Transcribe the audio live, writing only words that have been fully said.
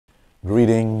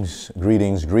Greetings,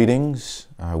 greetings, greetings.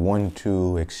 I want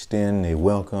to extend a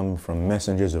welcome from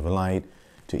Messengers of Light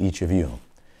to each of you.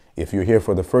 If you're here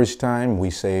for the first time, we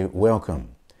say welcome.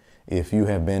 If you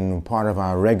have been part of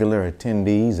our regular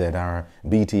attendees at our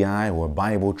BTI or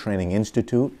Bible Training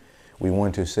Institute, we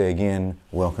want to say again,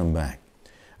 welcome back.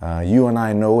 You and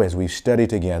I know as we've studied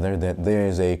together that there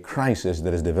is a crisis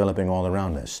that is developing all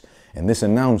around us. And this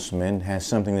announcement has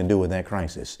something to do with that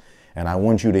crisis. And I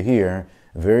want you to hear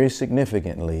very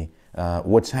significantly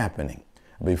what's happening.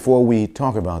 Before we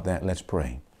talk about that, let's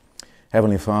pray.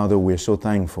 Heavenly Father, we're so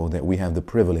thankful that we have the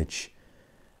privilege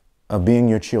of being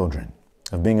your children,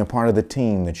 of being a part of the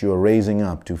team that you are raising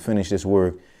up to finish this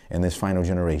work in this final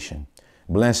generation.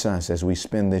 Bless us as we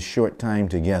spend this short time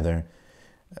together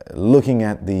looking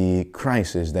at the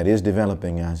crisis that is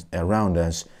developing us around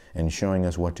us and showing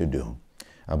us what to do.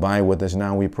 Abide with us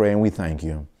now, we pray, and we thank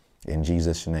you. In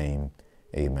Jesus' name,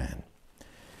 amen.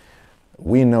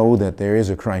 We know that there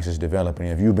is a crisis developing.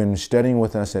 If you've been studying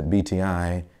with us at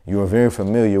BTI, you are very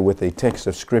familiar with a text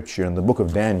of Scripture in the book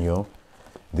of Daniel,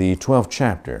 the 12th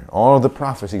chapter. All of the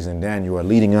prophecies in Daniel are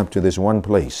leading up to this one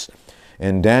place.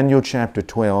 In Daniel chapter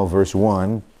 12, verse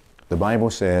 1, the Bible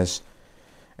says,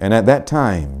 "And at that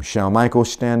time shall Michael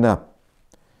stand up,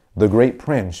 the great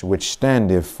prince which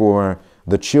standeth for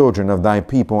the children of thy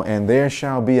people, and there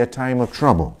shall be a time of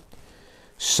trouble,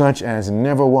 such as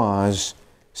never was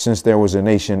since there was a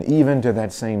nation, even to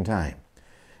that same time."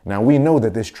 Now we know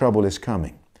that this trouble is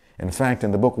coming. In fact,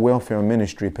 in the book Welfare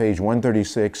Ministry, page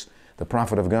 136, the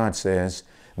prophet of God says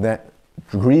that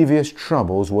grievous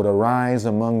troubles would arise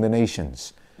among the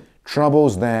nations,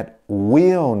 troubles that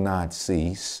will not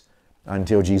cease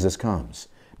until Jesus comes.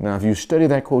 Now, if you study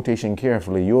that quotation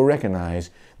carefully, you'll recognize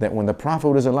that when the prophet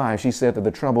was alive, she said that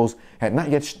the troubles had not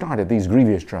yet started, these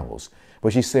grievous troubles.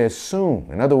 But she says soon,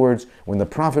 in other words, when the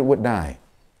prophet would die,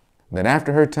 that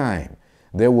after her time,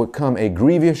 there would come a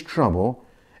grievous trouble,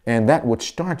 and that would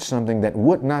start something that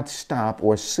would not stop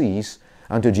or cease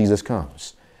until Jesus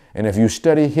comes. And if you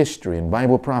study history and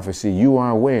Bible prophecy, you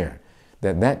are aware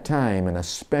that that time in a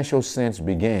special sense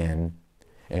began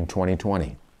in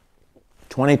 2020.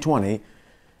 2020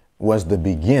 was the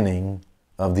beginning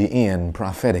of the end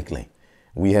prophetically.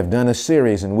 We have done a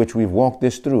series in which we've walked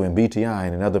this through in BTI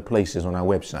and in other places on our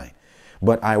website.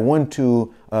 But I want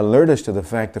to alert us to the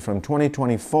fact that from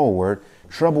 2020 forward,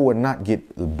 trouble would not get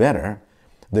better.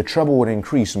 The trouble would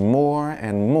increase more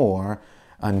and more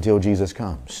until Jesus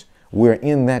comes. We're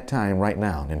in that time right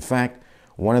now. In fact,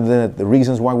 one of the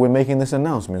reasons why we're making this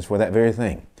announcement is for that very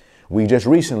thing. We just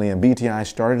recently in BTI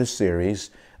started a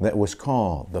series that was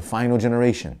called The Final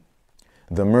Generation,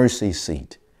 The Mercy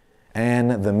Seat,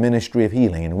 and the Ministry of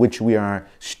Healing, in which we are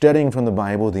studying from the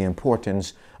Bible the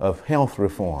importance of health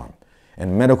reform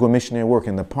and medical missionary work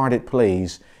and the part it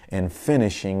plays in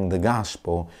finishing the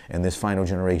gospel in this final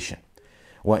generation.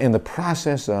 Well, in the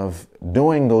process of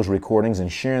doing those recordings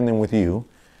and sharing them with you,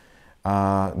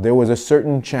 there was a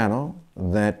certain channel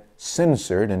that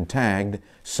censored and tagged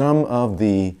some of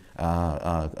the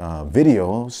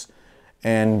videos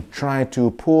and tried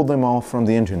to pull them off from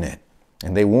the internet.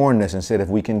 And they warned us and said if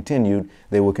we continued,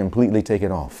 they would completely take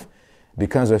it off,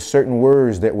 because of certain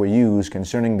words that were used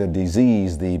concerning the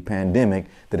disease, the pandemic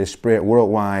that is spread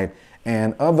worldwide,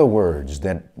 and other words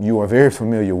that you are very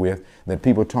familiar with that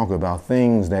people talk about,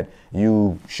 things that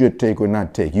you should take or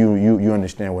not take. You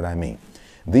understand what I mean.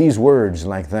 These words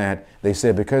like that, they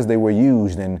said because they were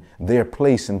used in their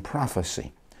place in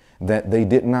prophecy, that they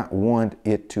did not want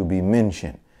it to be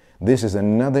mentioned. This is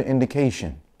another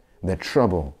indication that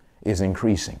trouble is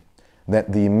increasing,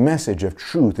 that the message of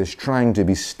truth is trying to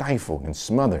be stifled and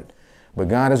smothered. But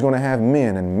God is going to have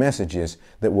men and messages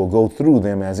that will go through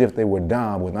them as if they were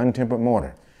daubed with untempered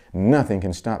mortar. Nothing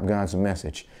can stop God's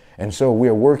message. And so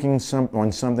we're working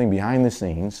on something behind the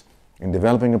scenes and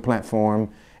developing a platform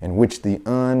in which the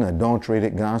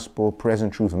unadulterated gospel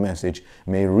present truth message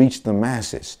may reach the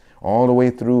masses all the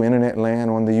way through internet land,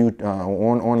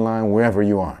 online, wherever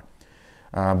you are.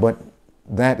 But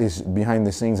that is behind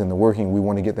the scenes in the working. We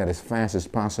want to get that as fast as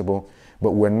possible,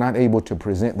 but we're not able to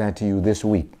present that to you this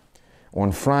week.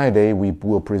 On Friday, we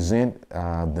will present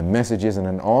the messages in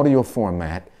an audio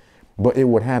format, but it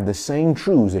would have the same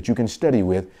truths that you can study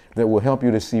with that will help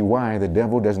you to see why the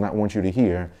devil does not want you to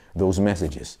hear those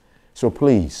messages. So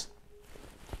please,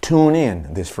 tune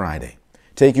in this Friday.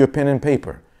 Take your pen and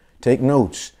paper. Take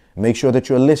notes. Make sure that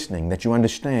you're listening, that you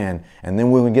understand, and then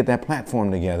we will get that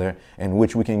platform together in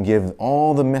which we can give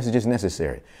all the messages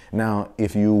necessary. Now,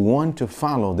 if you want to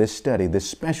follow this study, this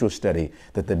special study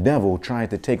that the devil tried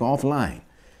to take offline,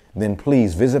 then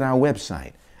please visit our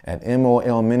website at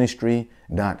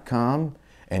molministry.com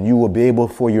and you will be able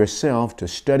for yourself to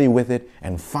study with it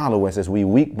and follow us as we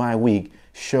week by week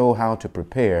show how to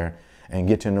prepare and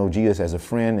get to know Jesus as a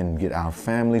friend and get our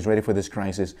families ready for this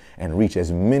crisis and reach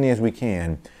as many as we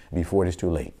can before it is too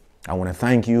late. I want to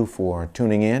thank you for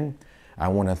tuning in. I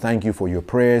want to thank you for your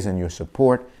prayers and your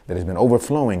support that has been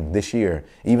overflowing this year,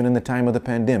 even in the time of the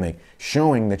pandemic,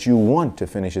 showing that you want to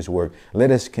finish this work.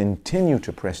 Let us continue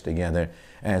to press together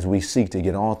as we seek to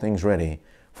get all things ready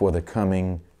for the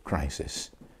coming crisis.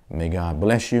 May God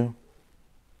bless you.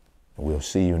 We'll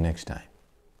see you next time.